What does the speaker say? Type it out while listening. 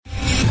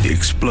the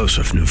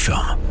explosive new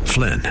film,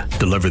 Flynn,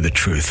 Deliver the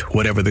Truth,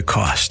 Whatever the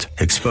Cost,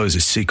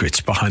 exposes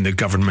secrets behind the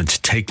government's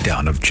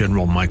takedown of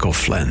General Michael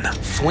Flynn.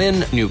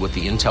 Flynn knew what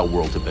the intel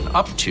world had been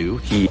up to.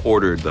 He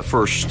ordered the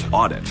first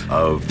audit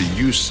of the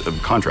use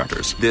of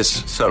contractors.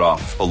 This set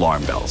off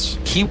alarm bells.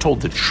 He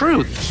told the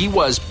truth. He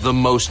was the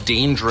most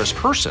dangerous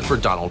person for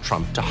Donald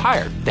Trump to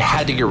hire. They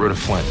had to get rid of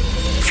Flynn.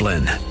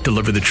 Flynn,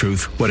 Deliver the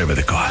Truth, Whatever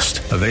the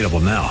Cost. Available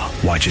now.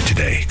 Watch it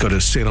today. Go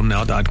to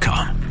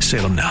salemnow.com.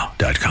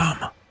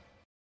 salemnow.com.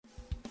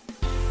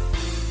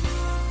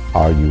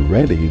 Are you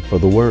ready for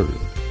the word?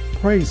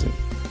 Praise Him.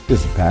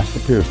 This is Pastor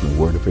Pearson of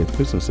Word of Faith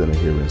Christian Center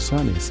here in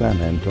sunny San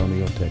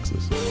Antonio,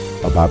 Texas.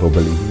 A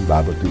Bible-believing,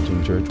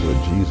 Bible-teaching church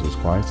where Jesus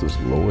Christ is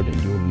Lord and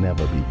you'll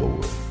never be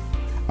bored.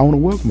 I want to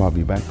welcome all of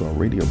you back to our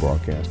radio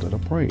broadcast that I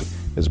pray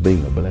is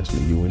being a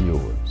blessing to you and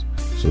yours.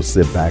 So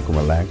sit back and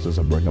relax as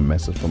I bring a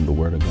message from the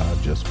Word of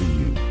God just for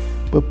you.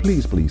 But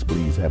please, please,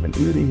 please have an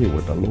ear to hear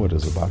what the Lord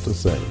is about to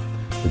say.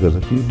 Because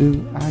if you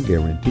do, I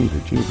guarantee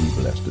that you'll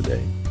be blessed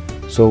today.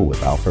 So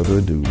without further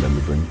ado, let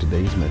me bring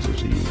today's message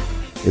to you.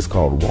 It's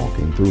called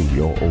Walking Through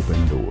Your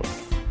Open Door.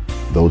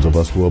 Those of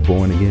us who are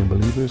born again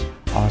believers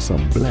are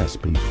some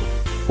blessed people.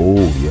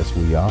 Oh, yes,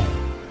 we are.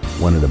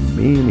 One of the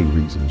many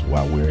reasons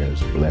why we're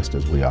as blessed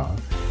as we are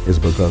is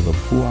because of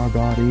who our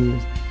God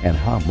is and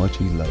how much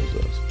He loves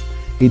us.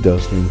 He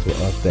does things for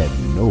us that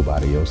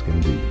nobody else can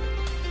do.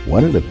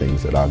 One of the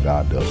things that our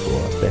God does for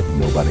us that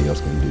nobody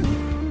else can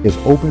do is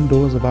open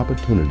doors of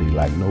opportunity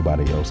like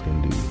nobody else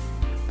can do.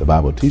 The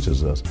Bible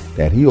teaches us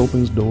that He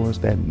opens doors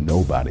that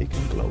nobody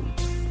can close.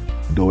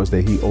 Doors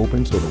that He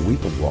opens so that we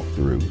can walk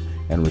through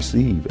and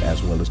receive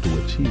as well as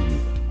to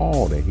achieve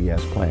all that He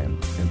has planned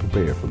and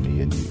prepared for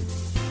me and you.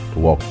 To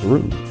walk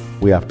through,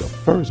 we have to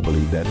first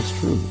believe that it's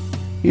true.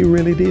 He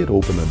really did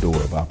open a door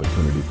of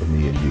opportunity for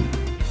me and you.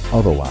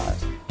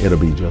 Otherwise, it'll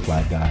be just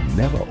like God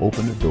never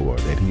opened the door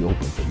that He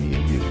opened for me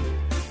and you.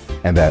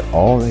 And that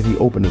all that He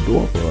opened the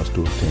door for us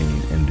to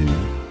obtain and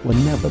do will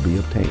never be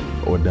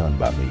obtained or done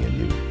by me and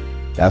you.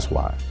 That's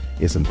why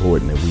it's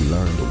important that we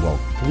learn to walk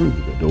through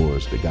the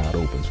doors that God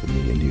opens for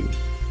me and you.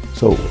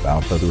 So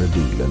without further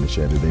ado, let me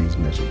share today's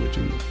message with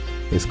you.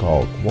 It's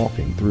called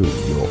Walking Through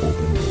Your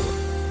Open Door.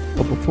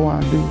 But before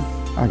I do,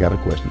 I got a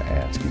question to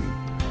ask you.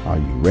 Are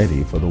you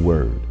ready for the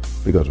word?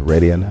 Because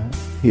ready or not,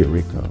 here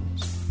it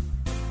comes.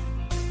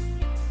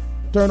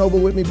 Turn over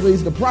with me,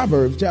 please, to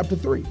Proverbs chapter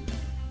 3.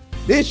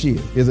 This year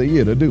is a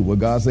year to do what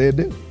God said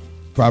do.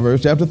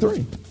 Proverbs chapter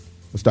 3.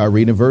 We'll start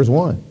reading verse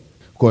 1.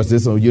 Of course,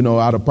 this,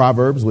 out of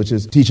Proverbs, which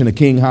is teaching a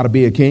king how to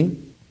be a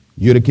king.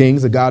 You're the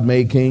kings that God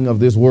made king of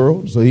this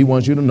world, so He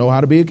wants you to know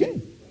how to be a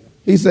king.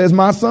 He says,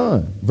 my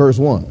son, verse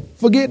 1,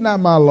 forget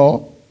not my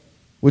law,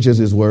 which is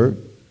His word,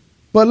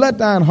 but let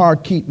thine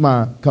heart keep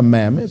my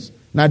commandments,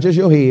 not just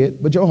your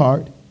head, but your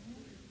heart.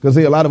 Because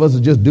see, a lot of us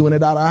are just doing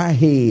it out of our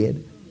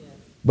head.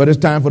 But it's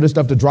time for this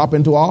stuff to drop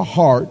into our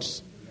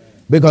hearts.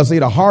 Because see,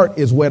 the heart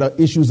is where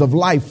the issues of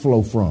life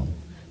flow from.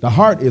 The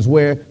heart is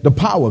where the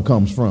power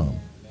comes from.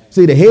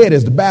 See, the head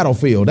is the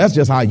battlefield. That's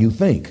just how you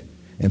think.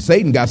 And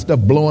Satan got stuff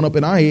blowing up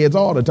in our heads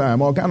all the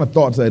time. All kind of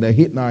thoughts that are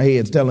hitting our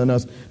heads telling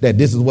us that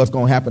this is what's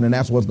going to happen and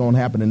that's what's going to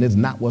happen and this is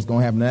not what's going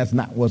to happen and that's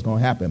not what's going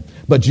to happen.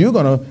 But you're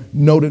going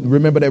to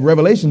remember that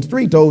Revelation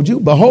 3 told you,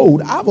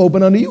 behold, I've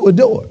opened unto you a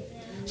door.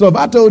 So if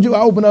I told you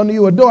I opened unto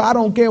you a door, I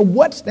don't care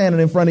what's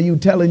standing in front of you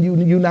telling you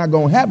you're not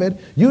going to have it.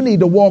 You need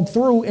to walk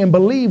through and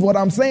believe what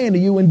I'm saying to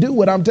you and do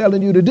what I'm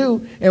telling you to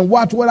do and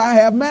watch what I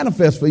have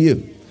manifest for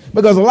you.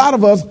 Because a lot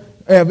of us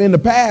have in the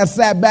past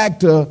sat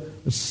back to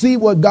see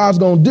what God's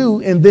going to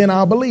do and then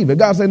I'll believe it.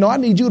 God said, no, I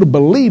need you to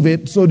believe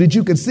it so that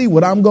you can see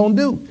what I'm going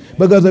to do.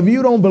 Because if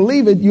you don't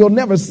believe it, you'll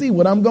never see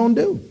what I'm going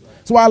to do.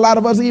 That's why a lot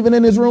of us, even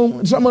in this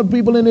room, some of the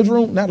people in this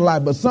room, not a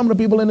lot, but some of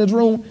the people in this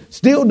room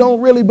still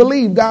don't really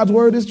believe God's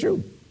word is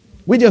true.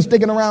 We're just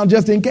sticking around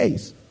just in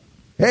case.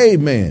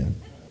 Amen.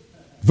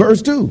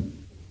 Verse 2.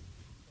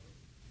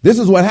 This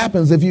is what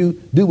happens if you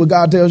do what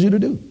God tells you to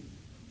do.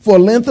 For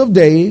length of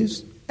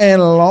days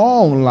and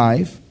long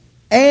life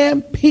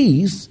and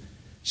peace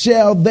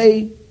shall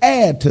they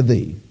add to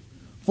thee.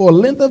 For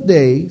length of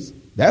days,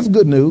 that's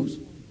good news.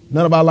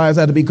 None of our lives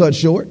have to be cut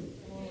short.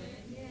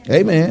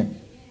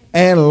 Amen.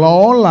 And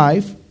long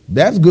life,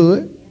 that's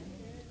good.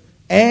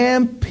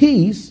 And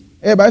peace,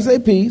 everybody say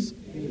peace.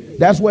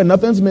 That's where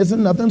nothing's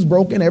missing, nothing's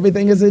broken,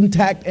 everything is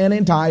intact and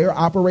entire,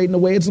 operating the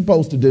way it's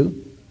supposed to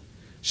do.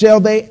 Shall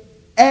they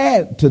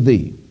add to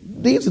thee?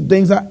 These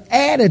things are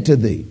added to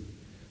thee.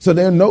 So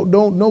there's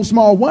no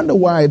small wonder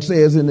why it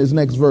says in this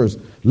next verse,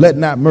 let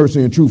not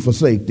mercy and truth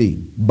forsake thee.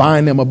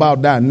 Bind them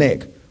about thy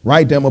neck.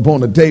 Write them upon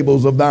the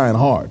tables of thine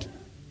heart.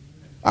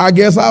 I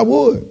guess I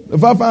would.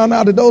 If I found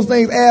out that those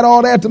things add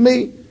all that to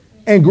me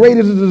and great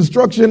is the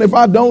destruction if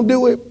I don't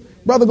do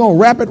it, brother going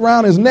to wrap it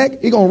around his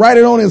neck. He going to write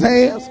it on his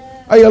hands.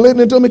 Are you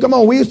listening to me? Come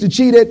on. We used to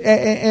cheat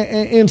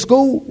in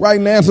school,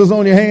 writing answers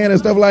on your hand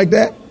and stuff like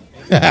that.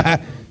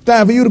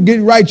 Time for you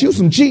to write you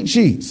some cheat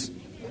sheets.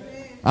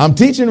 I'm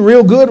teaching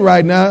real good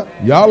right now.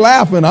 Y'all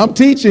laughing. I'm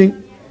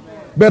teaching.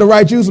 Better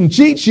write you some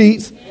cheat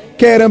sheets.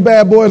 Carry them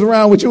bad boys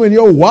around with you in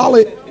your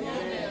wallet.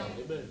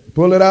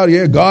 Pull it out.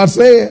 Yeah, God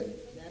said.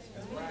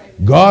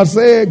 God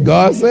said.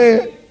 God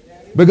said.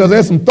 Because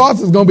there's some thoughts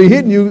that's going to be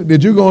hitting you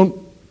that you're going to,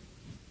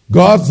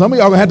 God, some of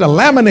y'all going to have to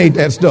laminate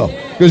that stuff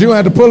because you're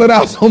going to have to pull it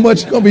out so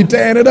much you're going to be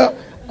tearing it up.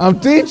 I'm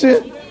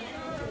teaching.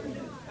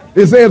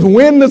 It says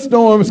when the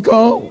storms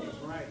come.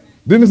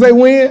 Didn't it say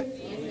when?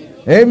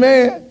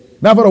 Amen.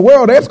 Now for the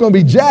world, that's going to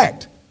be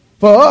jacked.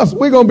 For us,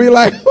 we're going to be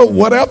like,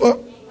 whatever.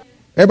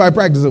 Everybody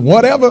practicing,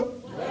 whatever.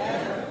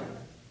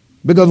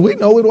 Because we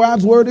know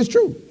God's word is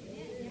true.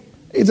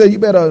 He said, you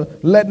better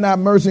let not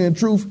mercy and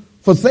truth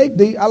forsake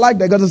thee. I like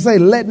that because it say,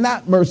 let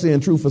not mercy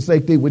and truth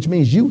forsake thee, which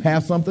means you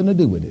have something to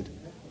do with it.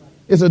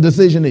 It's a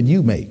decision that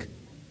you make.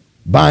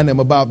 Bind them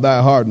about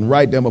thy heart and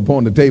write them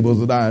upon the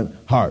tables of thy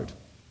heart.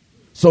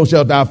 So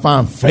shalt thou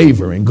find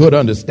favor and good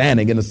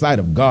understanding in the sight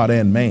of God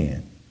and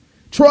man.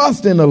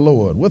 Trust in the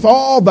Lord with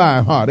all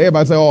thy heart.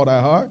 Everybody say all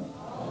thy heart.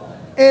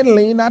 And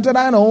lean not to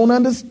thine own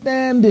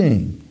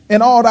understanding.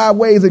 In all thy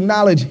ways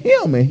acknowledge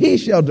him, and he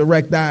shall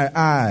direct thy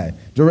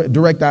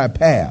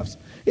paths.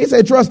 He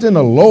said, trust in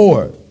the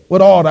Lord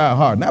with all thy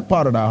heart. Not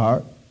part of thy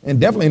heart,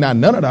 and definitely not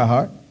none of thy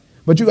heart.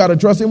 But you got to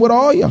trust him with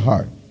all your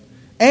heart.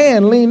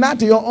 And lean not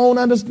to your own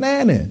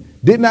understanding.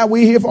 Did not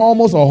we hear for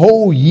almost a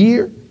whole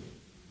year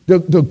to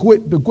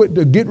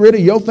get rid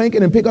of your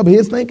thinking and pick up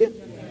his thinking?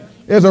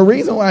 There's a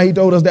reason why he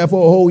told us that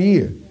for a whole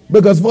year.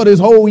 Because for this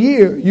whole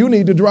year, you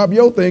need to drop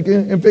your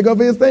thinking and pick up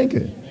his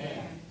thinking.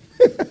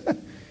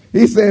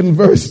 He said in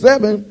verse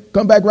 7,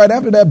 come back right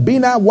after that, be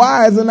not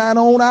wise in thine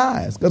own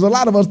eyes. Because a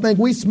lot of us think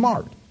we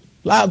smart.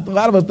 A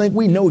lot of us think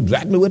we know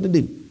exactly what to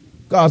do.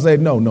 God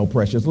said, no,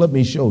 precious, let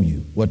me show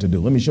you what to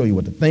do. Let me show you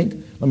what to think.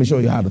 Let me show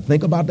you how to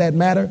think about that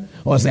matter.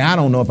 Or say, I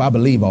don't know if I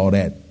believe all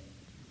that.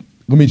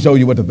 Let me show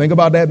you what to think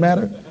about that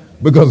matter.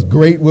 Because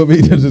great will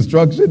be the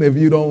destruction if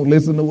you don't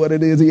listen to what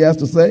it is he has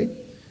to say.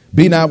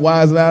 Be not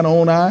wise in thine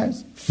own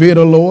eyes. Fear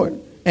the Lord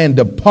and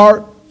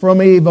depart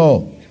from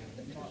evil.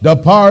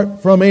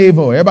 Depart from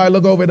evil. Everybody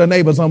look over at a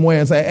neighbor somewhere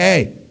and say,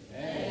 hey.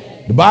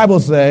 The Bible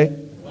say,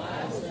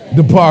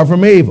 depart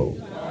from evil.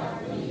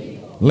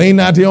 Lean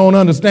not to your own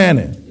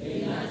understanding.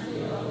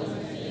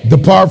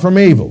 Depart from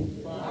evil.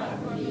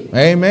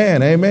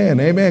 Amen, amen,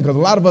 amen. Because a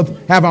lot of us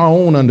have our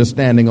own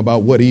understanding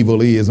about what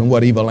evil is and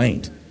what evil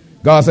ain't.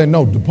 God said,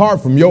 no,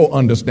 depart from your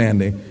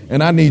understanding.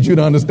 And I need you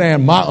to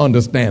understand my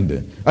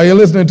understanding. Are you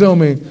listening to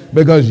me?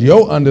 Because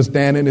your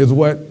understanding is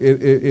what,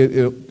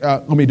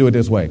 let me do it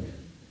this way.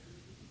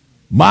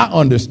 My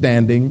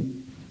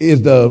understanding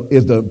is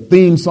the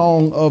theme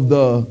song of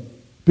the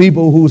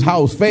people whose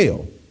house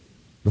fell.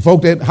 The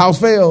folk that house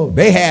fell,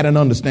 they had an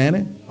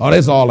understanding. Oh,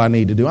 that's all I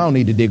need to do. I don't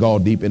need to dig all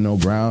deep in no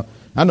ground.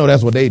 I know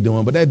that's what they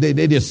doing, but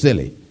they just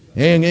silly.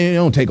 They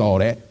don't take all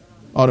that.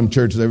 All them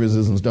church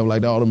services and stuff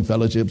like that, all them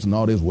fellowships and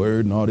all this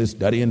word and all this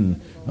studying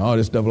and all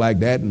this stuff like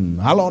that. And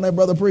how long that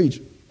brother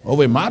preach?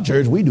 Over in my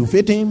church, we do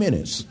 15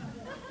 minutes.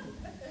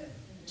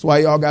 That's why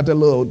y'all got that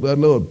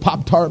little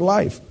Pop-Tart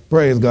life.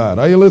 Praise God.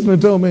 Are you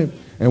listening to me?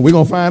 And we're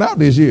going to find out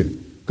this year.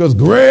 Because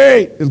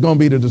great is going to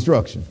be the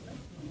destruction.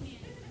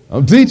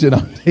 I'm teaching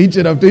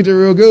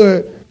real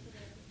good.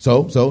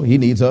 So he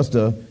needs us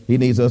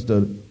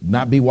to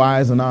not be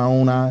wise in our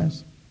own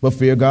eyes, but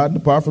fear God and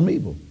depart from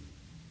evil.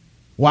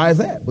 Why is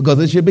that? Because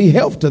it should be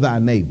health to thy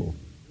navel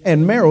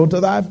and marrow to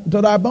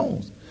thy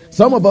bones.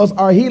 Some of us,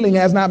 our healing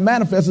has not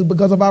manifested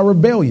because of our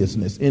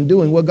rebelliousness in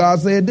doing what God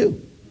said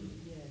do.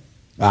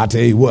 I'll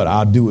tell you what,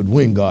 I'll do it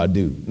when God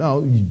do.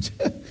 No.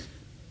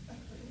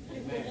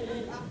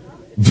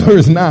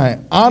 Verse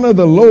 9, honor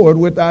the Lord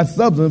with thy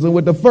substance and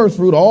with the first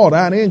fruit of all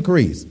thine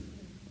increase.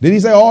 Did he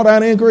say all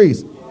thine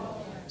increase?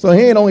 So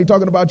he ain't only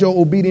talking about your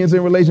obedience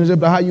in relationship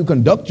to how you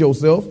conduct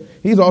yourself.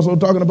 He's also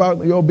talking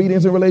about your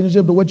obedience in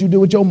relationship to what you do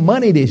with your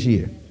money this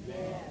year.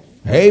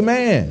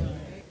 Amen.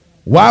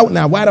 Why do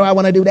I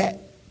want to do that?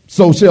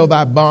 So shall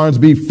thy barns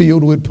be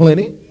filled with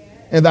plenty,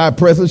 and thy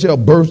presses shall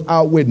burst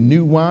out with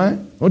new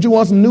wine. Don't you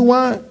want some new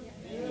wine?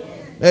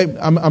 Hey,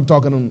 I'm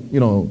talking,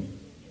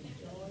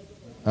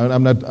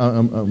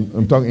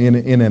 I'm talking in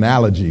an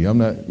analogy. I'm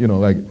not,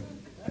 like,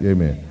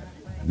 amen.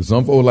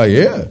 Some folks like,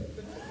 yeah.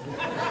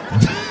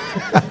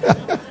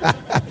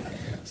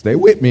 Stay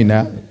with me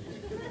now.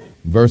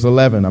 Verse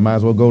 11, I might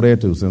as well go there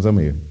too since I'm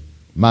here.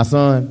 My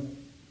son,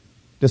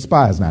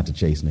 despise not the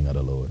chastening of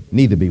the Lord,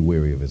 neither be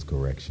weary of his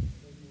correction.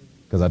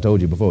 Because I told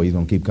you before, he's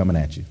going to keep coming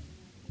at you.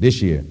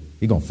 This year,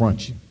 he's going to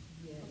front you.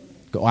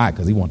 Why?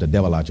 Because he wants the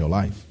devil out your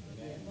life.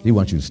 He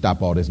wants you to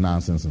stop all this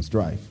nonsense and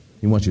strife.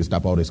 He wants you to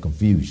stop all this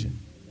confusion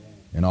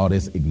and all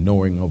this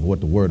ignoring of what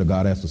the word of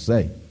God has to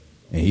say.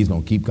 And he's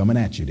going to keep coming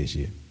at you this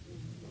year.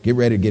 Get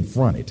ready to get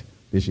fronted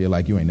this year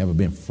like you ain't never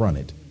been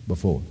fronted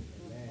before.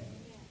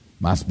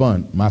 My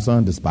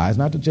son, despise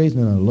not the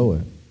chastening of the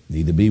Lord,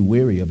 neither be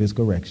weary of his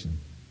correction.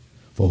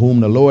 For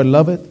whom the Lord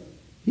loveth,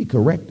 he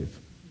correcteth,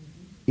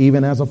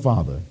 even as a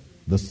father,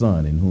 the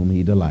son in whom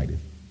he delighteth.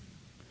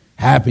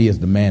 Happy is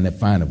the man that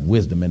findeth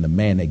wisdom, and the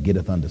man that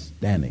getteth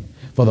understanding.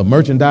 For the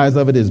merchandise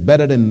of it is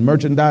better than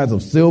merchandise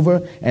of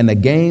silver, and the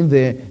gain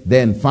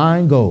than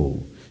fine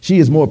gold. She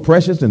is more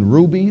precious than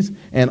rubies,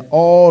 and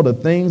all the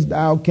things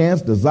thou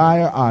canst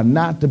desire are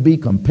not to be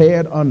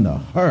compared unto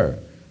her.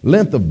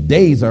 Length of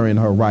days are in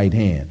her right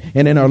hand,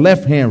 and in her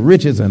left hand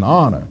riches and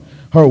honor.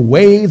 Her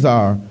ways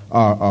are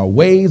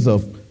ways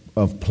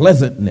of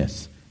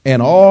pleasantness,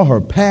 and all her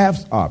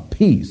paths are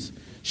peace.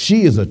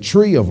 She is a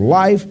tree of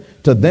life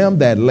to them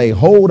that lay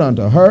hold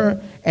unto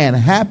her, and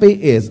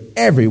happy is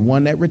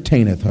everyone that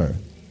retaineth her.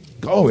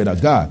 Glory to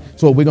God.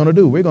 So what we're going to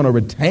do, we're going to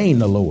retain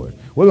the Lord.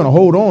 We're going to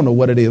hold on to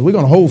what it is. We're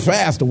going to hold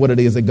fast to what it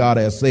is that God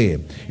has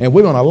said. And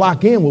we're going to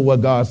lock in with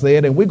what God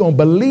said, and we're going to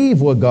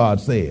believe what God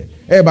said.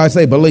 Everybody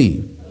say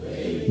believe.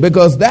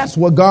 Because that's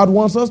what God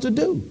wants us to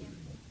do.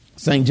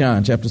 St.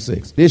 John chapter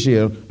 6. This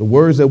year, the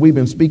words that we've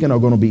been speaking are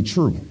going to be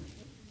true.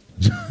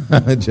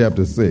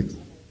 Chapter 6.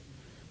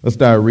 Let's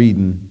start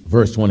reading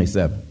verse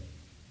 27.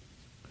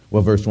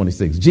 Well, verse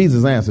 26.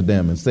 Jesus answered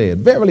them and said,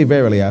 Verily,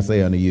 verily, I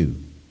say unto you,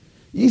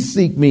 ye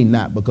seek me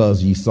not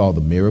because ye saw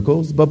the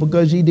miracles, but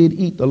because ye did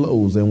eat the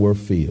loaves and were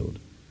filled.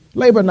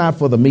 Labor not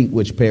for the meat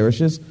which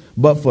perishes,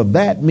 but for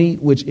that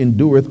meat which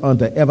endureth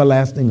unto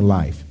everlasting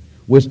life,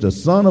 which the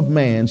Son of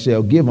Man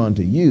shall give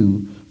unto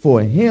you,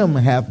 for him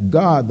hath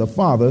God the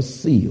Father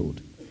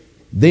sealed.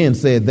 Then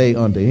said they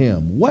unto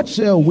him, What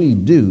shall we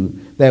do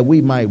that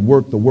we might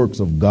work the works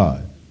of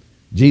God?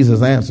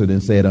 Jesus answered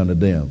and said unto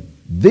them,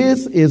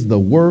 This is the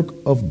work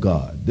of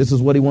God. This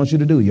is what he wants you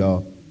to do,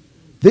 y'all.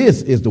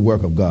 This is the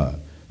work of God,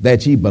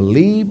 that ye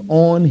believe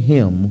on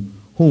him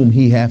whom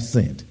he hath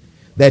sent.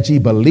 That ye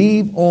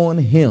believe on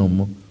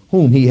him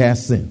whom he hath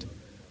sent.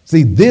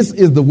 See, this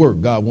is the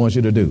work God wants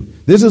you to do.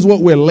 This is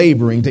what we're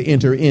laboring to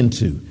enter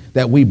into,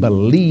 that we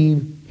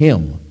believe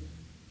him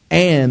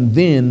and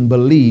then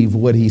believe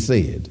what he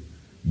said.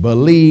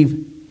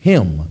 Believe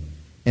him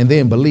and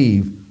then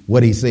believe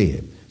what he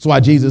said. That's why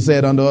Jesus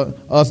said unto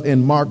us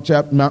in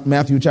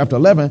Matthew chapter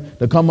 11,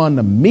 to come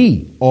unto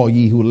me, all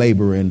ye who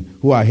labor and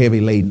who are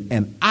heavy laden,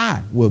 and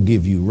I will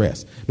give you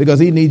rest. Because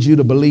he needs you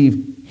to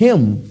believe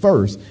him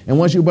first. And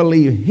once you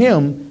believe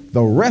him,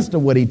 the rest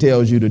of what he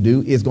tells you to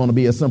do is going to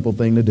be a simple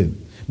thing to do.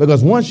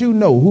 Because once you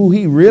know who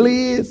he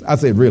really is, I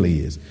said really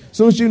is. As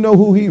soon as you know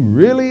who he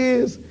really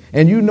is,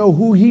 and you know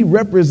who he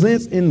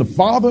represents in the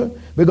Father,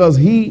 because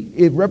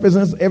it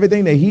represents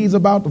everything that he's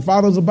about, the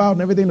Father's about,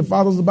 and everything the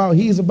Father's about,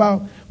 he's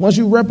about. Once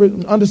you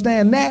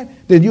understand that,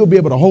 then you'll be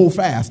able to hold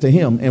fast to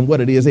him and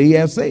what it is that he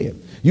has said.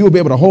 You'll be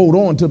able to hold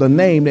on to the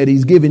name that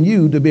he's given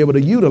you to be able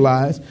to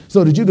utilize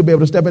so that you can be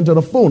able to step into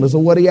the fullness of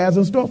what he has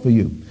in store for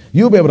you.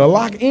 You'll be able to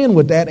lock in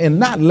with that and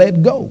not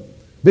let go.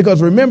 Because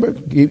remember,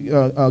 keep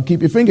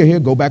your finger here,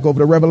 go back over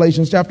to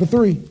Revelation chapter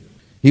 3.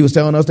 He was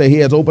telling us that he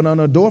has opened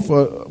a door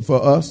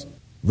for us.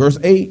 Verse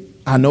 8,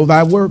 I know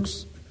thy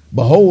works.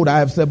 Behold, I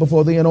have set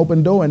before thee an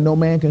open door, and no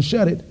man can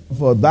shut it.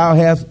 For thou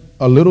hast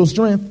a little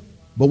strength.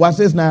 But watch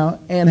this now,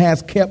 and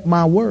hast kept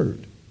my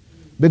word.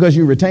 Because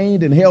you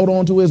retained and held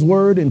on to his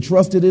word and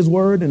trusted his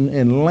word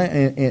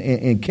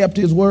and kept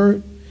his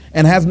word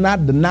and has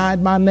not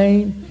denied my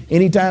name.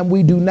 Anytime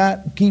we do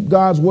not keep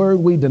God's word,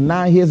 we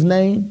deny his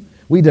name.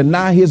 We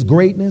deny his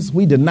greatness.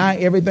 We deny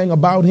everything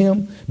about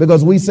him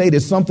because we say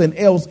that something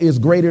else is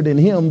greater than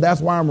him.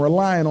 That's why I'm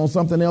relying on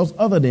something else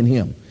other than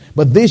him.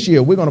 But this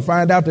year, we're going to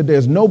find out that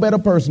there's no better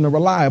person to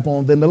rely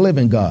upon than the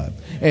living God.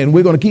 And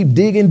we're going to keep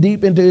digging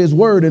deep into his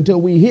word until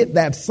we hit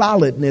that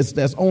solidness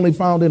that's only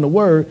found in the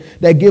word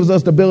that gives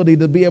us the ability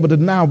to be able to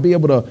now be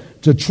able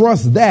to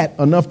trust that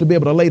enough to be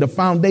able to lay the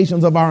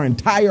foundations of our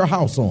entire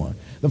house on,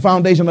 the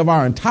foundation of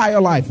our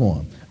entire life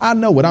on. I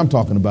know what I'm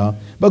talking about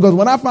because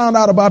when I found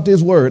out about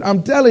this word,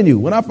 I'm telling you,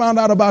 when I found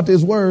out about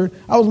this word,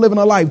 I was living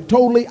a life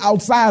totally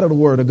outside of the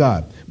word of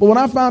God. But when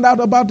I found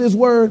out about this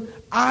word,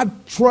 I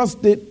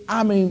trusted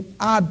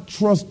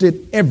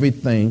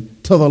everything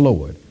to the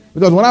Lord.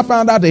 Because when I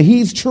found out that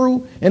he's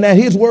true and that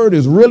his word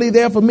is really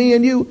there for me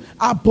and you,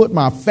 I put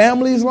my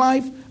family's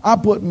life, I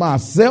put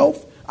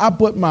myself, I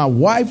put my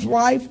wife's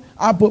life,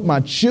 I put my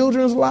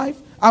children's life,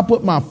 I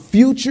put my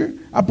future,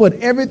 I put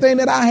everything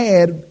that I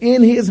had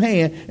in his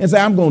hand and say,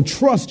 I'm going to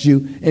trust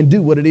you and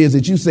do what it is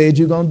that you said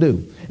you're going to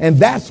do. And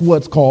that's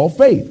what's called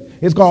faith.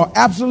 It's called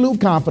absolute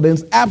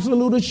confidence,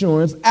 absolute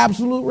assurance,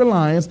 absolute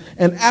reliance,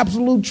 and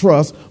absolute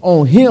trust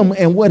on him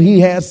and what he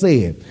has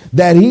said.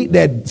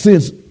 That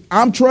since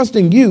I'm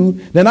trusting you,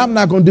 then I'm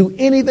not going to do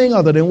anything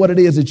other than what it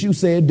is that you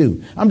said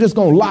do. I'm just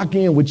going to lock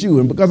in with you.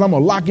 And because I'm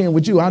going to lock in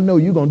with you, I know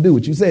you're going to do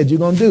what you said you're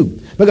going to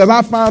do. Because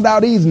I found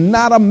out he's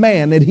not a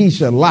man that he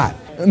should lie,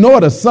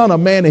 nor the son of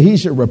man that he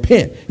should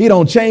repent. He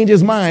don't change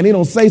his mind. He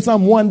don't say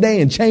something one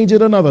day and change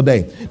it another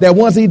day. That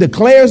once he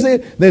declares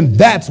it, then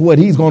that's what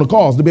he's going to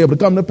cause to be able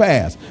to come to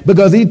pass.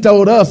 Because he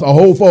told us for a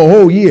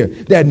whole year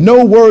that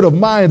no word of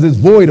mine is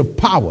void of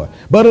power,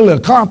 but it'll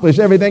accomplish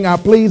everything I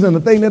please and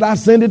the thing that I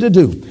send it to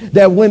do.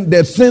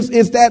 That since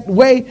it's that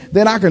way,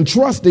 then I can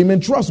trust him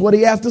and trust what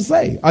he has to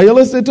say. Are you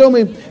listening to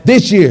me?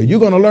 This year, you're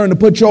going to learn to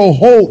put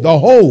the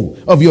whole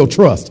of your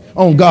trust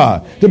on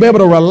God, to be able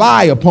to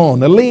rely upon,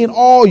 to lean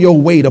all your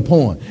weight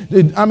upon.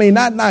 I mean,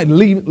 not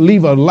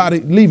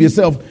leave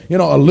yourself,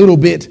 a little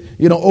bit,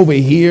 over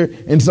here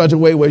in such a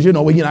way where,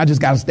 I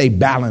just got to stay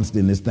balanced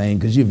in this thing,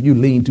 because if you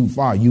lean too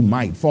far, you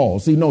might fall.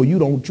 See, no, you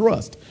don't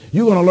trust.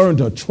 You're going to learn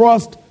to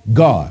trust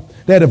God,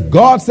 that if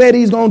God said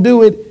he's going to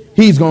do it,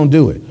 he's going to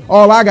do it.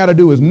 All I got to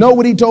do is know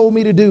what he told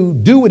me to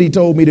do what he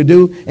told me to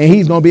do, and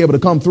he's going to be able to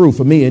come through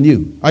for me and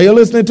you. Are you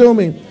listening to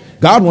me?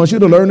 God wants you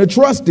to learn to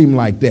trust him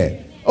like that.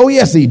 Oh,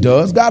 yes, he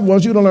does. God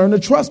wants you to learn to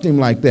trust him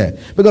like that.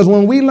 Because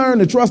when we learn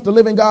to trust the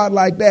living God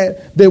like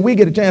that, then we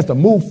get a chance to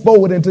move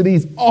forward into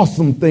these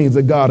awesome things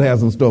that God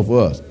has in store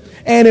for us.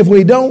 And if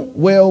we don't,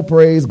 well,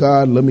 praise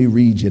God, let me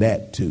read you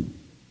that too.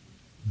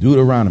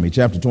 Deuteronomy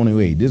chapter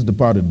 28. This is the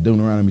part of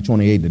Deuteronomy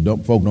 28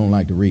 that folk don't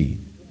like to read.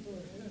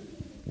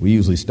 We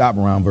usually stop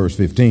around verse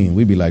 15.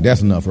 We'd be like,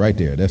 that's enough right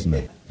there. That's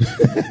enough.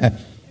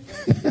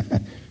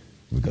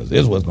 Because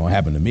this is what's going to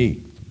happen to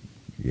me.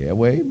 Yeah,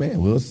 well,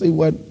 amen. We'll see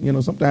what,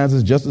 sometimes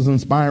it's just as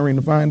inspiring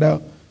to find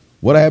out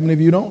what happened if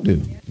you don't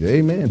do.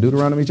 Amen.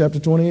 Deuteronomy chapter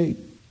 28.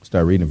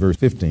 Start reading verse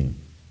 15.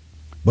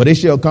 But it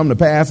shall come to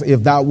pass,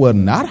 if thou wilt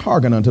not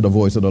hearken unto the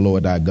voice of the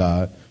Lord thy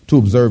God, to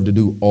observe to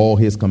do all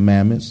his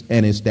commandments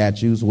and his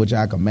statutes, which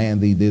I command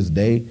thee this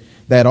day,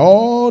 that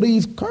all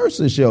these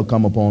curses shall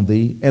come upon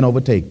thee and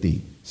overtake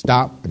thee.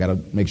 Stop. I got to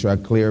make sure I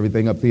clear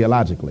everything up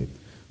theologically.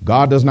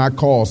 God does not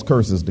cause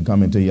curses to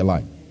come into your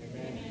life.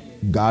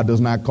 God does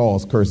not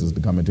cause curses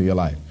to come into your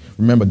life.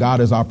 Remember,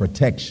 God is our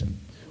protection.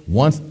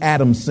 Once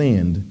Adam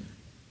sinned,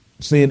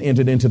 sin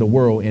entered into the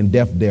world and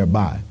death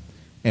thereby.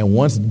 And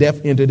once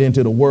death entered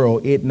into the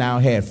world, it now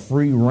had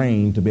free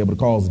reign to be able to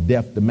cause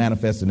death to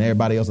manifest in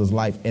everybody else's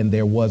life, and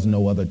there was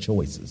no other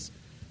choices.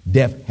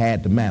 Death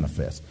had to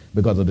manifest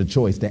because of the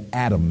choice that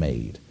Adam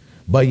made.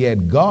 But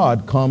yet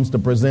God comes to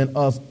present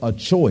us a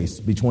choice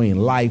between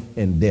life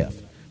and death,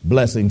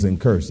 blessings and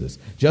curses.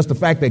 Just the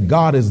fact that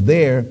God is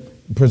there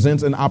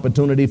presents an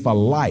opportunity for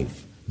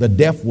life. The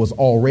death was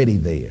already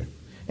there.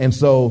 And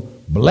so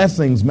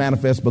blessings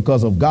manifest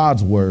because of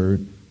God's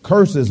word.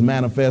 Curses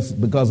manifest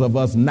because of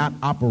us not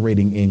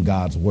operating in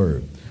God's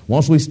word.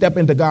 Once we step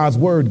into God's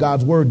word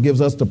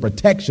gives us the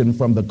protection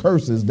from the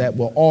curses that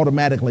will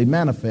automatically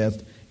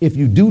manifest if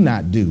you do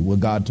not do what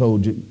God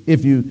told you,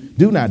 if you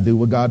do not do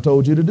what God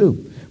told you to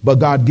do. But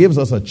God gives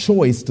us a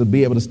choice to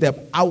be able to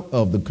step out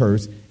of the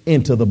curse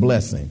into the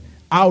blessing,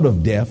 out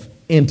of death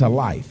into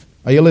life.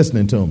 Are you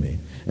listening to me?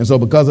 And so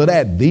because of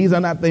that, these are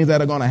not things that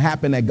are going to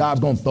happen that God's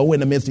going to throw in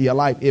the midst of your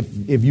life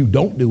if you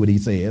don't do what he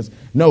says.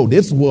 No,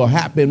 this will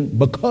happen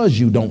because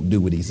you don't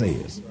do what he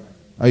says.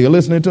 Are you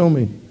listening to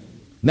me?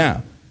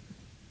 Now,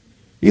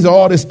 he said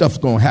all this stuff's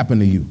going to happen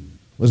to you.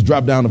 Let's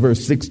drop down to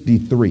verse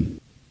 63,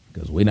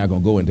 because we're not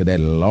going to go into that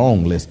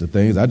long list of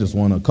things. I just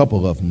want a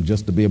couple of them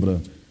just to be able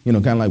to,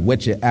 kind of like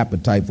whet your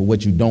appetite for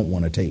what you don't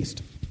want to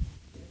taste.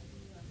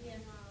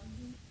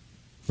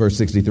 Verse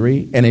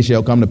 63, and it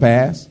shall come to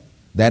pass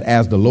that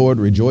as the Lord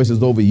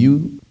rejoices over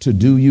you to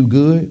do you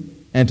good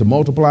and to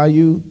multiply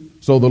you,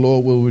 so the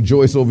Lord will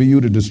rejoice over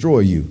you to destroy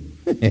you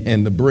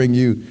and to bring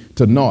you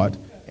to naught,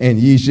 and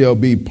ye shall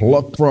be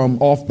plucked from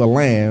off the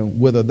land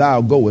whither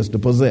thou goest to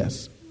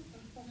possess.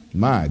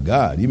 My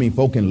God, you mean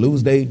folk can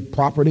lose their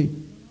property?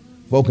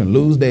 Folk can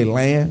lose their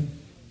land?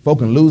 Folk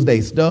can lose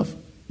their stuff?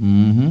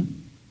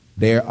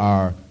 There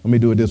are, let me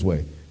do it this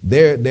way.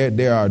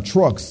 There are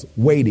trucks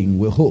waiting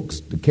with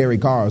hooks to carry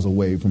cars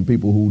away from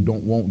people who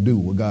won't do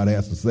what God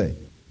has to say.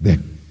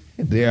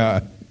 There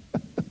are,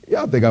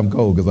 y'all think I'm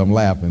cold because I'm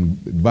laughing.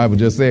 The Bible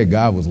just said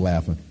God was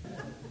laughing,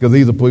 because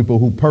these are people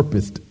who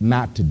purposed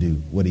not to do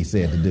what he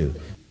said to do.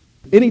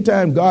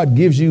 Anytime God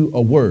gives you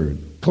a word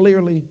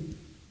clearly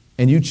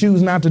and you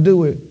choose not to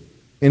do it,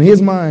 in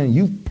his mind,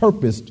 you've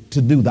purposed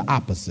to do the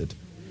opposite,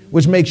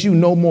 which makes you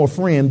no more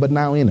friend but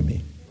now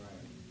enemy.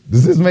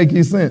 Does this make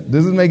you sense?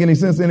 Does this make any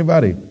sense to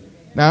anybody?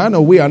 Now, I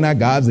know we are not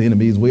God's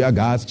enemies. We are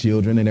God's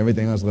children and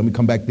everything else. Let me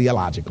come back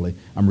theologically.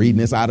 I'm reading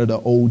this out of the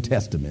Old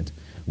Testament,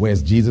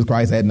 whereas Jesus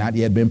Christ had not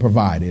yet been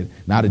provided.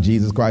 Now that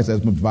Jesus Christ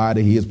has been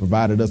provided, he has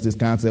provided us this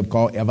concept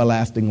called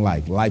everlasting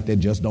life, life that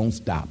just don't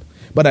stop.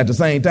 But at the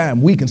same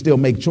time, we can still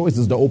make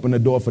choices to open the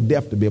door for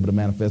death to be able to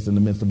manifest in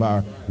the midst of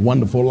our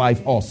wonderful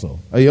life also.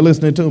 Are you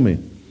listening to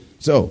me?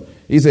 So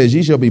he says,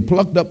 ye shall be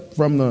plucked up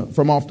from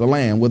off the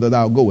land whither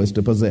thou goest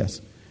to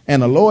possess.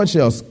 And the Lord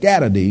shall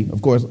scatter thee.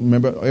 Of course,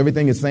 remember,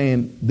 everything is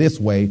saying this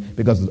way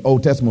because the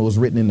Old Testament was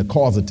written in the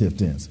causative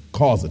tense,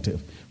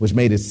 causative, which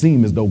made it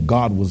seem as though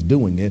God was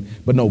doing it.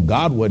 But no,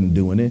 God wasn't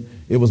doing it.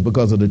 It was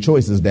because of the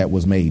choices that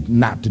was made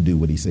not to do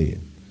what he said.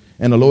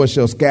 And the Lord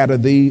shall scatter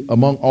thee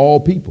among all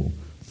people,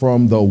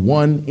 from the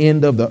one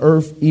end of the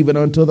earth even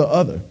unto the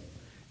other.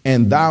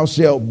 And thou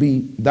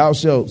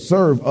shalt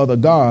serve other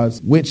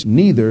gods, which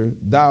neither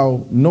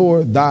thou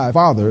nor thy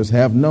fathers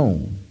have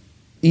known,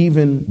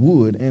 even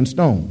wood and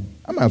stone.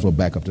 I might as well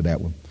back up to that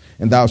one.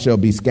 And thou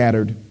shalt be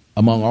scattered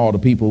among all the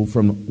people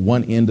from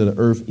one end of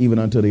the earth even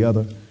unto the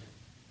other.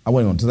 I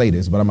wasn't going to say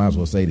this, but I might as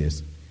well say this.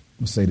 I'm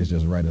going to say this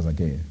just right as I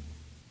can.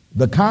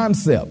 The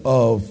concept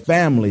of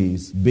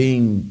families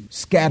being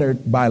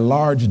scattered by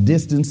large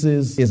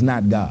distances is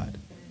not God.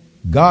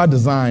 God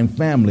designed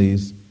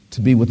families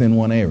to be within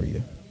one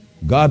area.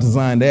 God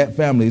designed that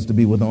families to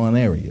be within one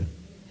area.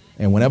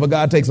 And whenever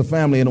God takes a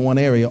family in one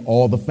area,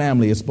 all the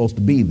family is supposed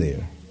to be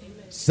there.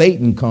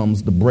 Satan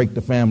comes to break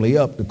the family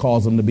up, to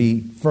cause them to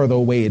be further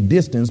away at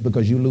distance,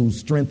 because you lose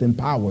strength and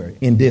power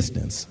in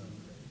distance.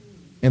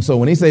 And so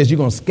when he says you're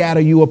going to scatter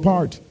you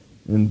apart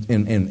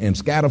and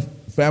scatter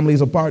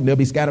families apart, and they'll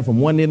be scattered from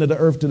one end of the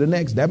earth to the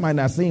next, that might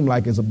not seem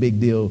like it's a big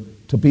deal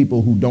to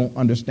people who don't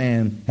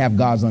understand, have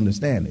God's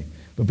understanding.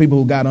 But people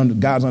who got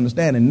God's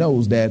understanding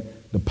knows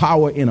that the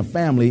power in a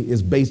family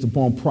is based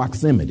upon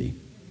proximity.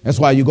 That's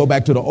why you go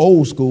back to the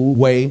old school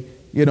way.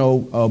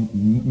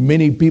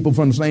 Many people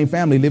from the same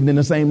family lived in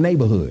the same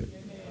neighborhood.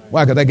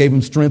 Why? Because that gave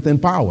them strength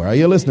and power. Are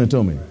you listening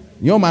to me?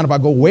 You don't mind if I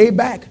go way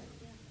back?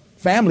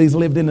 Families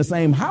lived in the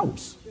same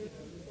house.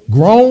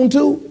 Grown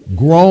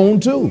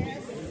to.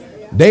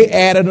 They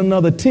added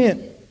another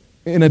tent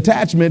in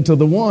attachment to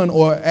the one,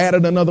 or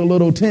added another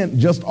little tent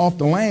just off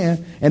the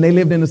land, and they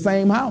lived in the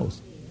same house.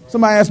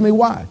 Somebody asked me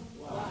why.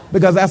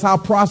 Because that's how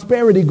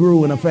prosperity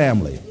grew in a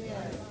family.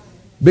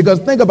 Because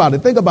think about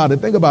it.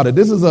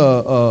 This is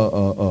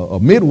a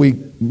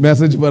midweek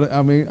message, but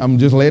I mean, I'm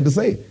just glad to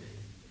say it.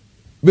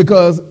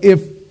 Because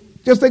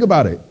just think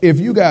about it. If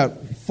you got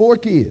 4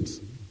 kids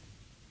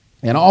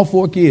and all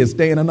 4 kids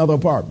stay in another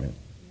apartment,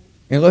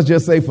 and let's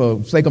just say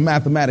for sake of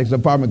mathematics, the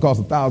apartment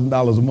costs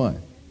 $1,000 a month,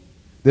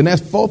 then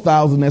that's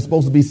 $4,000 that's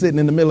supposed to be sitting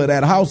in the middle of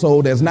that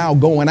household that's now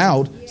going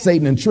out.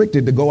 Satan and tricked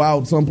it to go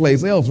out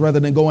someplace else rather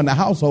than go in the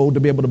household to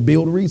be able to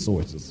build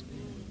resources.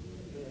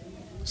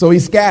 So he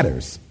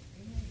scatters.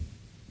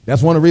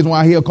 That's one of the reasons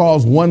why he'll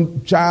cause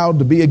one child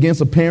to be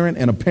against a parent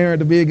and a parent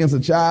to be against a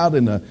child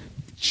and the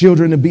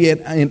children to be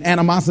in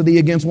animosity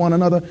against one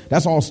another.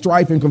 That's all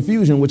strife and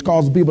confusion, which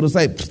causes people to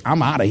say,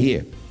 I'm out of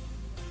here.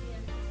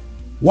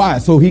 Why?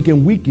 So he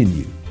can weaken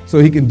you, so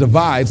he can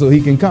divide, so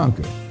he can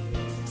conquer.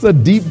 It's a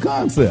deep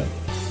concept.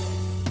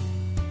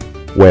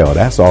 Well,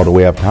 that's all the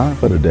way I have time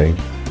for today.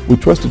 We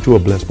trust that you are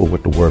blessed by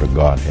what the Word of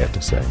God had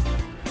to say.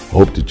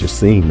 Hope that you're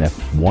seeing that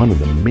one of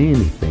the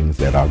many things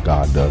that our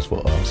God does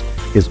for us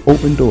is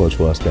open doors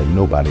for us that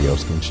nobody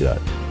else can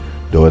shut.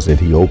 Doors that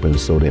he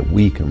opens so that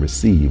we can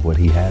receive what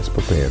he has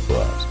prepared for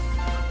us.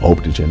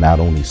 Hope that you're not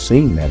only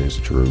seeing that is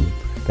true,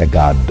 that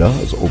God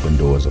does open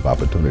doors of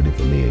opportunity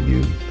for me and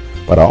you,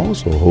 but I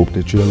also hope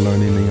that you're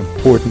learning the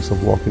importance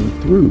of walking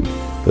through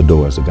the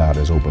doors that God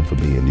has opened for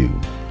me and you.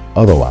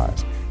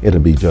 Otherwise, it'll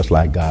be just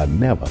like God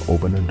never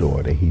opened a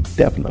door that he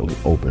definitely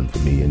opened for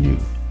me and you.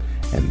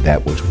 And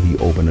that which he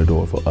opened the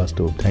door for us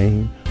to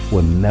obtain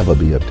will never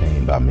be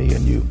obtained by me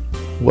and you.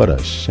 What a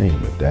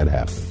shame if that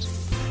happens.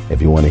 If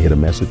you want to hear the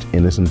message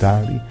in its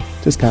entirety,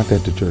 just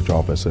contact the church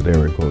office at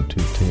area code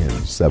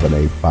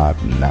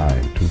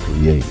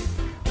 210-785-9238.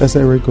 That's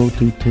area code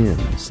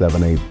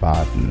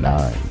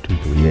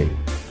 210-785-9238.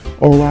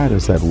 Or write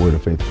us at Word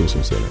of Faith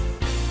Christian Center,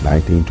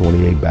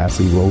 1928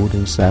 Bassey Road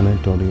in San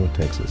Antonio,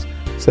 Texas,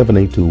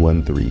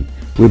 78213.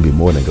 We'll be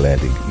more than glad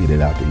to get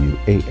it out to you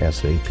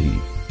ASAP.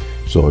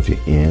 So if you're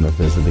in or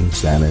visiting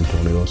San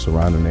Antonio or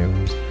surrounding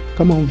areas,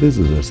 come on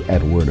visit us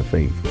at Word of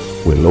Faith.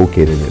 We're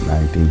located at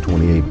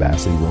 1928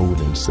 Bassey Road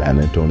in San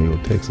Antonio,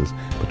 Texas,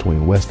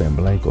 between West and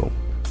Blanco.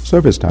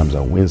 Service times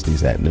are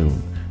Wednesdays at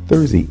noon,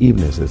 Thursday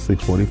evenings at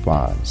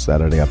 6:45,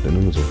 Saturday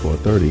afternoons at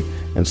 4:30,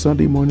 and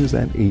Sunday mornings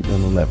at 8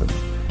 and 11.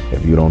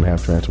 If you don't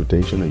have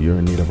transportation or you're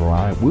in need of a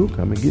ride, we'll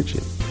come and get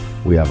you.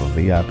 We have a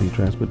VIP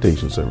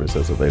transportation service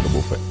that's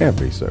available for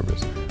every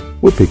service.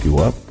 We'll pick you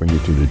up, bring you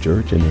to the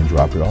church, and then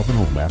drop you off at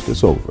home after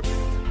it's over.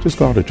 Just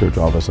call the church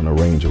office and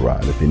arrange a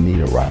ride. If you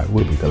need a ride,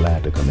 we'll be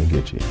glad to come and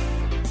get you.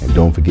 And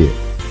don't forget,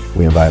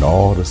 we invite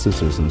all the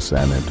sisters in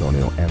San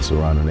Antonio and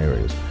surrounding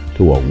areas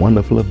to a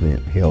wonderful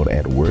event held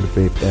at Word of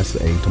Faith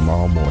SA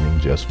tomorrow morning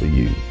just for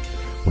you.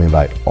 We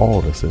invite all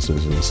the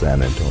sisters in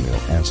San Antonio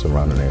and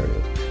surrounding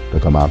areas to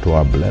come out to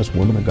our Blessed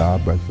Women of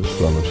God Breakfast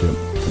Fellowship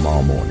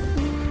tomorrow morning.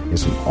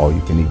 It's an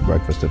all-you-can-eat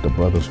breakfast at the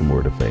Brothers from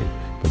Word of Faith,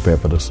 prepared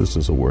for the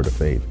Sisters of Word of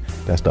Faith.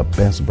 That's the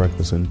best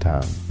breakfast in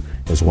town.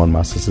 It's one of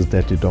my sisters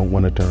that you don't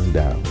want to turn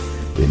down.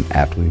 Then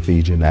after we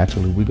feed you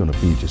naturally, we're going to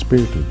feed you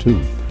spiritually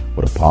too,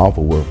 with a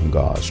powerful word from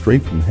God,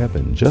 straight from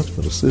heaven, just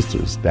for the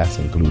sisters, that's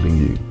including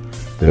you.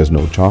 There's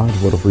no charge,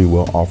 but a free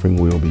will offering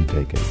will be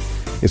taken.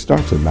 It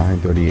starts at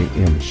 9:30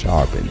 a.m.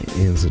 sharp and it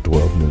ends at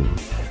 12 noon.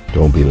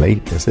 Don't be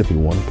late, that's if you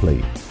want to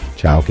play.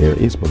 Childcare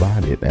is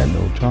provided at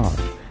no charge.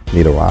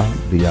 Need a ride?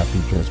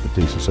 VIP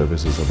transportation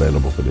service is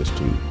available for this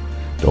too.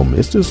 Don't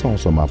miss this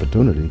awesome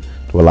opportunity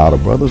to allow the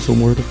Brothers from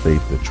Word of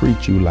Faith to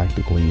treat you like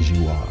the queens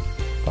you are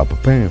by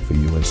preparing for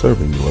you and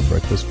serving you a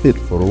breakfast fit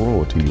for the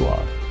royalty you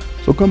are.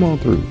 So come on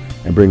through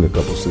and bring a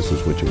couple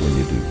sisters with you when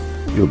you do.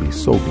 You'll be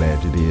so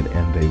glad you did,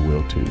 and they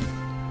will too.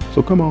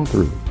 So come on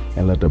through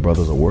and let the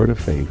Brothers of Word of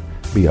Faith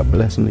be a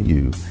blessing to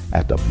you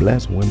at the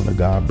Blessed Women of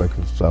God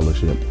Breakfast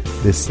Fellowship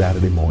this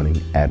Saturday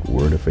morning at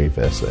Word of Faith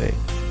SA.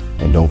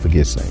 And don't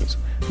forget, saints,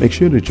 make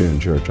sure that you're in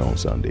church on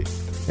Sunday.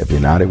 If you're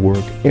not at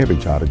work, every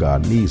child of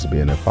God needs to be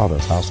in their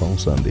Father's house on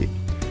Sunday.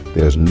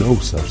 There's no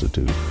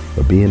substitute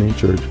for being in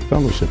church,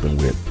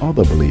 fellowshipping with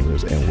other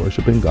believers, and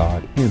worshiping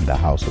God in the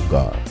house of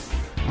God.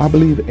 I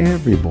believe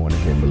every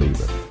born-again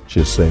believer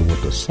should say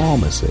what the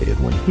psalmist said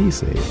when he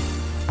said,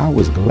 I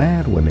was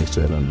glad when they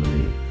said unto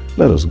me,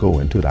 let us go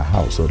into the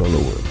house of the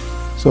Lord.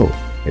 So,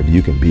 if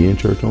you can be in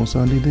church on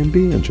Sunday, then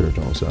be in church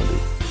on Sunday.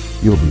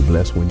 You'll be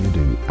blessed when you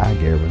do, I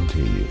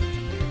guarantee you.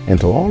 And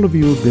to all of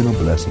you who have been a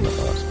blessing to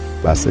us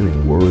by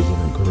sending words of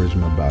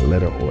encouragement by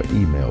letter or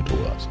email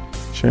to us,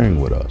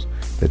 sharing with us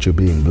that you're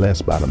being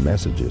blessed by the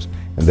messages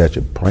and that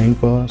you're praying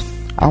for us,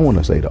 I want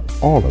to say to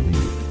all of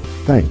you,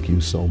 thank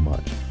you so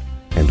much.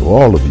 And to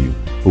all of you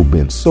who've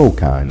been so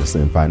kind to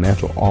send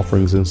financial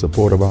offerings in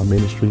support of our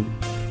ministry,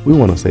 we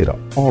want to say to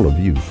all of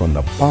you from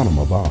the bottom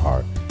of our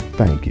heart,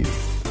 thank you.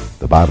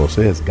 The Bible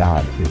says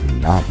God is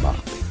not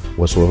mocked.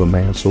 Whatsoever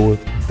man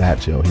soweth,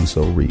 that shall he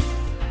so reap.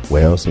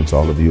 Well, since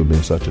all of you have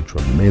been such a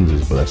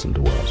tremendous blessing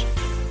to us,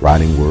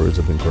 writing words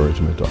of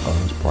encouragement to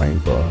us, praying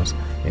for us,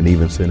 and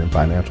even sending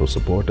financial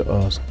support to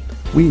us,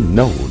 we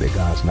know that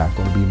God's not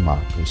going to be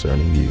mocked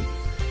concerning you.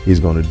 He's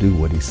going to do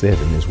what he said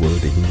in his word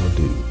that he will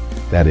do.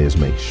 That is,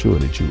 make sure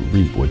that you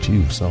reap what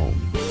you've sown.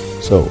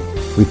 So,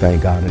 we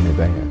thank God in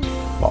advance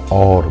for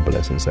all the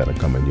blessings that are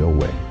coming your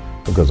way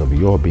because of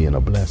your being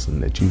a blessing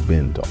that you've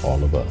been to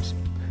all of us.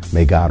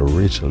 May God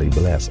richly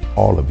bless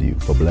all of you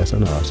for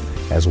blessing us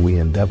as we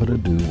endeavor to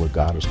do what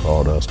God has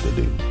called us to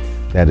do.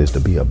 That is to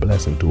be a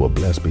blessing to a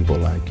blessed people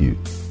like you.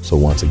 So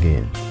once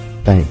again,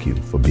 thank you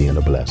for being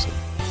a blessing.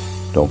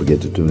 Don't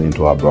forget to tune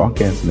into our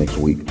broadcast next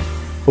week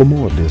for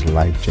more of this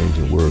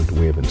life-changing word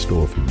we have in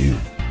store for you.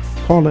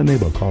 Call a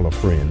neighbor, call a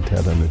friend,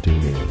 tell them to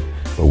tune in.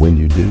 But when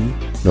you do,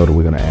 know that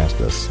we're going to ask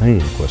the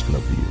same question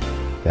of you.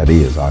 That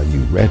is, are you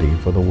ready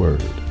for the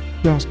word?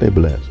 Y'all stay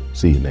blessed.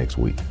 See you next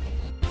week.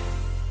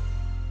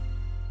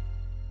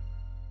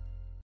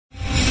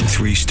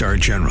 3-star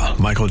General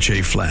Michael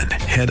J. Flynn,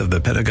 head of the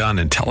Pentagon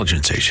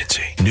Intelligence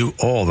Agency, knew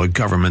all the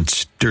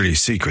government's dirty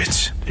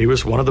secrets. He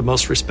was one of the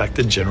most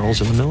respected generals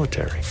in the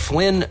military.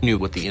 Flynn knew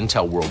what the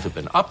intel world had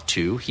been up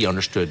to. He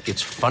understood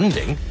its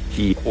funding.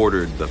 He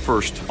ordered the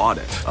first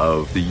audit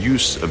of the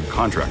use of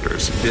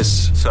contractors.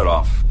 This set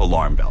off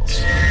alarm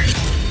bells.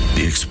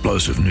 The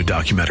explosive new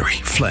documentary,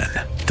 Flynn,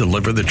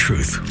 Deliver the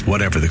Truth,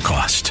 Whatever the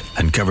Cost,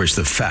 uncovers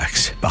the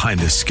facts behind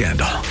this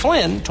scandal.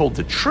 Flynn told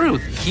the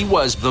truth. He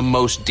was the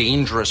most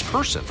dangerous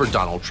person for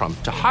Donald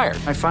Trump to hire.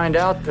 I find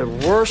out the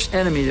worst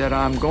enemy that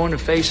I'm going to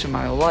face in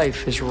my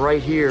life is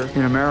right here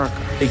in America.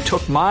 They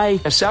took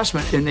my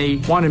assessment and they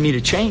wanted me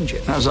to change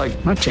it. And I was like,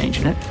 I'm not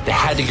changing it. They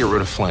had to get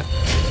rid of Flynn.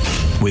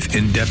 With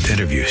in-depth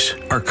interviews,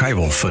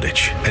 archival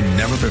footage, and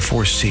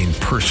never-before-seen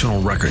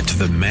personal records of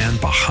the man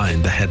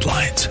behind the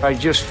headlines. I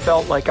just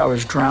felt like I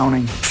was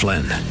drowning.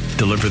 Flynn,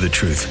 Deliver the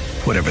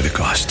Truth, Whatever the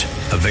Cost.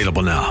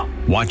 Available now.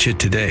 Watch it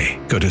today.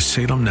 Go to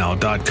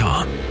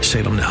salemnow.com.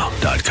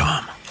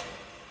 salemnow.com.